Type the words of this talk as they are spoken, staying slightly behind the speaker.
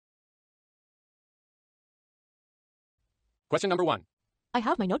Question number 1. I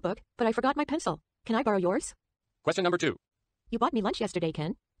have my notebook, but I forgot my pencil. Can I borrow yours? Question number 2. You bought me lunch yesterday,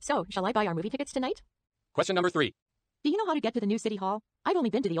 Ken. So, shall I buy our movie tickets tonight? Question number 3. Do you know how to get to the new city hall? I've only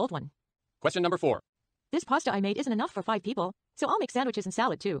been to the old one. Question number 4. This pasta I made isn't enough for 5 people, so I'll make sandwiches and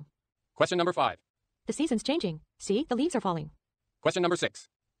salad too. Question number 5. The season's changing. See, the leaves are falling. Question number 6.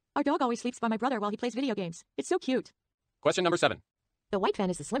 Our dog always sleeps by my brother while he plays video games. It's so cute. Question number 7. The white fan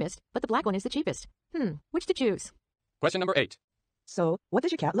is the slimmest, but the black one is the cheapest. Which to choose? Question number 8. So, what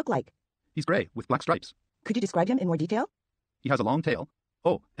does your cat look like? He's gray with black stripes. Could you describe him in more detail? He has a long tail.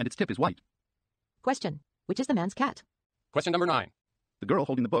 Oh, and its tip is white. Question. Which is the man's cat? Question number 9. The girl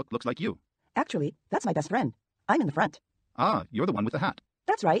holding the book looks like you. Actually, that's my best friend. I'm in the front. Ah, you're the one with the hat.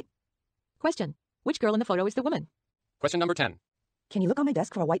 That's right. Question. Which girl in the photo is the woman? Question number 10. Can you look on my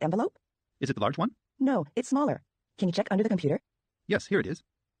desk for a white envelope? Is it the large one? No, it's smaller. Can you check under the computer? Yes, here it is.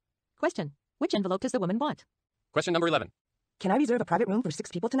 Question. Which envelope does the woman want? Question number 11. Can I reserve a private room for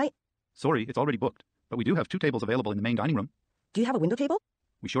 6 people tonight? Sorry, it's already booked, but we do have 2 tables available in the main dining room. Do you have a window table?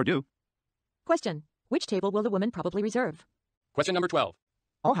 We sure do. Question. Which table will the woman probably reserve? Question number 12.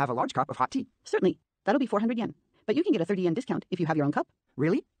 I'll have a large cup of hot tea. Certainly. That'll be 400 yen. But you can get a 30 yen discount if you have your own cup.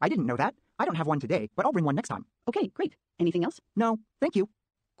 Really? I didn't know that. I don't have one today, but I'll bring one next time. Okay, great. Anything else? No, thank you.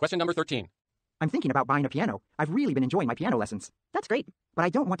 Question number 13. I'm thinking about buying a piano. I've really been enjoying my piano lessons. That's great. But I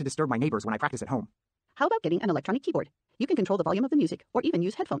don't want to disturb my neighbors when I practice at home. How about getting an electronic keyboard? You can control the volume of the music or even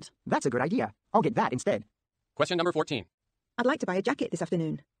use headphones. That's a good idea. I'll get that instead. Question number 14. I'd like to buy a jacket this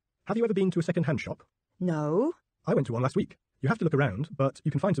afternoon. Have you ever been to a second-hand shop? No. I went to one last week. You have to look around, but you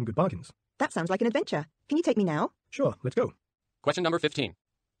can find some good bargains. That sounds like an adventure. Can you take me now? Sure, let's go. Question number 15.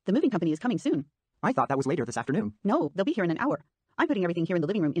 The moving company is coming soon. I thought that was later this afternoon. No, they'll be here in an hour. I'm putting everything here in the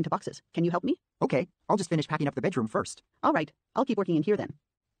living room into boxes. Can you help me? Okay, I'll just finish packing up the bedroom first. All right, I'll keep working in here then.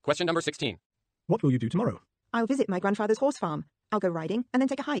 Question number 16. What will you do tomorrow? I'll visit my grandfather's horse farm. I'll go riding and then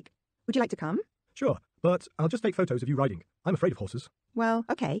take a hike. Would you like to come? Sure, but I'll just take photos of you riding. I'm afraid of horses. Well,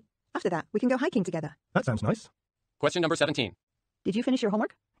 okay. After that, we can go hiking together. That sounds nice. Question number 17. Did you finish your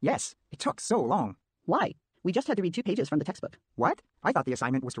homework? Yes, it took so long. Why? We just had to read 2 pages from the textbook. What? I thought the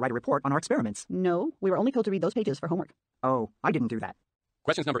assignment was to write a report on our experiments. No, we were only told to read those pages for homework. Oh, I didn't do that.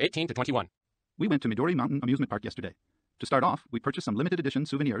 Questions number 18 to 21. We went to Midori Mountain Amusement Park yesterday. To start off, we purchased some limited edition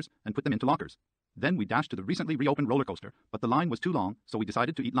souvenirs and put them into lockers. Then we dashed to the recently reopened roller coaster, but the line was too long, so we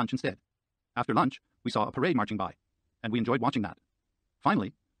decided to eat lunch instead. After lunch, we saw a parade marching by, and we enjoyed watching that.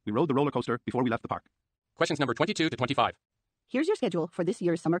 Finally, we rode the roller coaster before we left the park. Questions number 22 to 25. Here's your schedule for this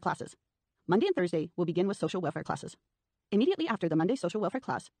year's summer classes. Monday and Thursday will begin with social welfare classes. Immediately after the Monday social welfare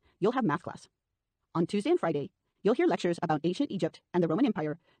class, you'll have math class. On Tuesday and Friday, you'll hear lectures about ancient Egypt and the Roman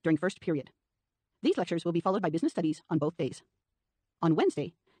Empire during first period. These lectures will be followed by business studies on both days. On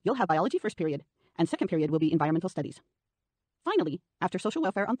Wednesday, you'll have biology first period, and second period will be environmental studies. Finally, after social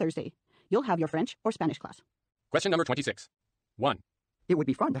welfare on Thursday, you'll have your French or Spanish class. Question number 26. 1. It would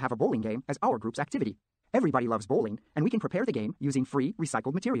be fun to have a bowling game as our group's activity. Everybody loves bowling, and we can prepare the game using free,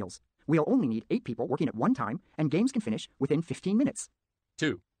 recycled materials. We'll only need 8 people working at one time, and games can finish within 15 minutes.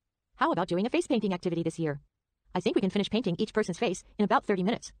 2. How about doing a face painting activity this year? I think we can finish painting each person's face in about 30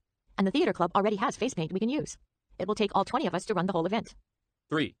 minutes. And the theater club already has face paint we can use. It will take all 20 of us to run the whole event.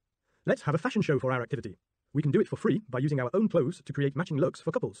 3. Let's have a fashion show for our activity. We can do it for free by using our own clothes to create matching looks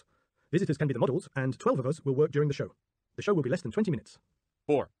for couples. Visitors can be the models, and 12 of us will work during the show. The show will be less than 20 minutes.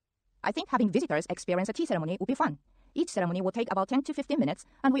 4. I think having visitors experience a tea ceremony would be fun. Each ceremony will take about 10 to 15 minutes,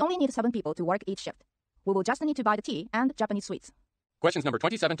 and we only need 7 people to work each shift. We will just need to buy the tea and Japanese sweets. Questions number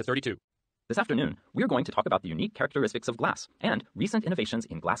 27 to 32. This afternoon, we're going to talk about the unique characteristics of glass and recent innovations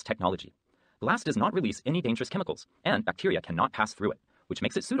in glass technology. Glass does not release any dangerous chemicals, and bacteria cannot pass through it, which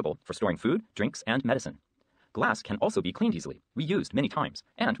makes it suitable for storing food, drinks, and medicine. Glass can also be cleaned easily, reused many times,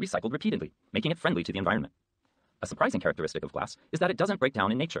 and recycled repeatedly, making it friendly to the environment. A surprising characteristic of glass is that it doesn't break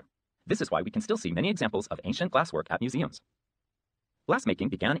down in nature. This is why we can still see many examples of ancient glasswork at museums.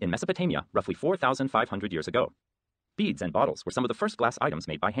 Glassmaking began in Mesopotamia roughly 4,500 years ago. Beads and bottles were some of the first glass items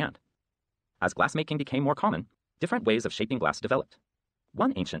made by hand. As glassmaking became more common, different ways of shaping glass developed.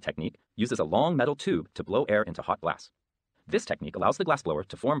 One ancient technique uses a long metal tube to blow air into hot glass. This technique allows the glassblower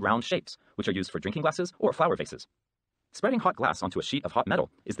to form round shapes, which are used for drinking glasses or flower vases. Spreading hot glass onto a sheet of hot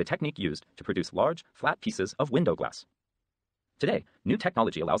metal is the technique used to produce large, flat pieces of window glass. Today, new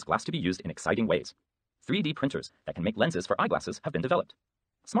technology allows glass to be used in exciting ways. 3D printers that can make lenses for eyeglasses have been developed.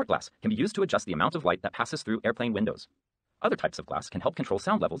 Smart glass can be used to adjust the amount of light that passes through airplane windows. Other types of glass can help control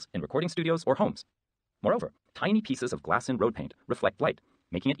sound levels in recording studios or homes. Moreover, tiny pieces of glass in road paint reflect light,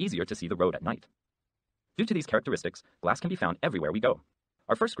 making it easier to see the road at night. Due to these characteristics, glass can be found everywhere we go.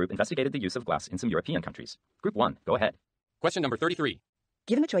 Our first group investigated the use of glass in some European countries. Group 1, go ahead. Question number 33.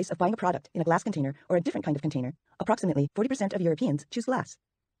 Given the choice of buying a product in a glass container or a different kind of container, approximately 40% of Europeans choose glass.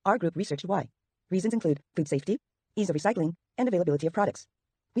 Our group researched why. Reasons include food safety, ease of recycling, and availability of products.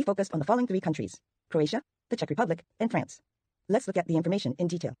 We focused on the following 3 countries: Croatia, the Czech Republic, and France. Let's look at the information in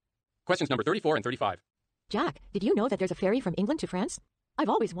detail. Questions number 34 and 35. Jack, did you know that there's a ferry from England to France? I've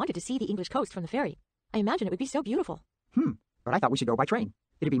always wanted to see the English coast from the ferry. I imagine it would be so beautiful. But I thought we should go by train.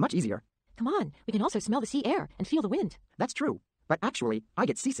 It'd be much easier. Come on, we can also smell the sea air and feel the wind. That's true. But actually, I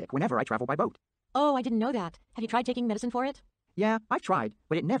get seasick whenever I travel by boat. Oh, I didn't know that. Have you tried taking medicine for it? Yeah, I've tried,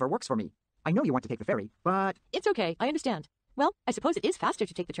 but it never works for me. I know you want to take the ferry, but... It's okay, I understand. Well, I suppose it is faster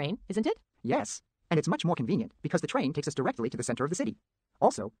to take the train, isn't it? Yes, and it's much more convenient because the train takes us directly to the center of the city.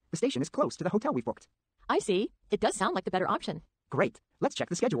 Also, the station is close to the hotel we've booked. I see. It does sound like the better option. Great. Let's check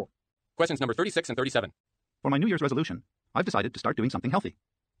the schedule. Questions number 36 and 37. For my New Year's resolution, I've decided to start doing something healthy.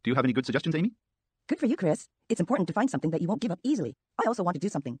 Do you have any good suggestions, Amy? Good for you, Chris. It's important to find something that you won't give up easily. I also want to do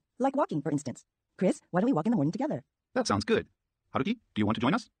something, like walking, for instance. Chris, why don't we walk in the morning together? That sounds good. Haruki, do you want to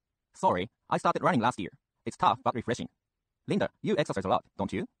join us? Sorry, I started running last year. It's tough but refreshing. Linda, you exercise a lot,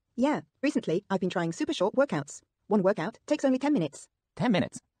 don't you? Yeah, recently I've been trying super short workouts. One workout takes only 10 minutes. 10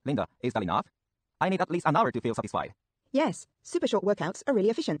 minutes? Linda, is that enough? I need at least an hour to feel satisfied. Yes, super short workouts are really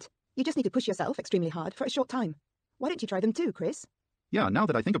efficient. You just need to push yourself extremely hard for a short time. Why don't you try them too, Chris? Yeah, now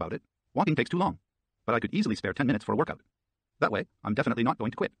that I think about it, walking takes too long. But I could easily spare 10 minutes for a workout. That way, I'm definitely not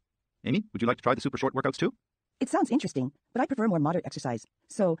going to quit. Amy, would you like to try the super short workouts too? It sounds interesting, but I prefer more moderate exercise.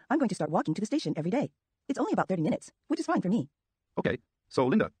 So I'm going to start walking to the station every day. It's only about 30 minutes, which is fine for me. Okay, so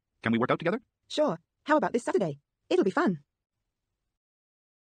Linda, can we work out together? Sure. How about this Saturday? It'll be fun.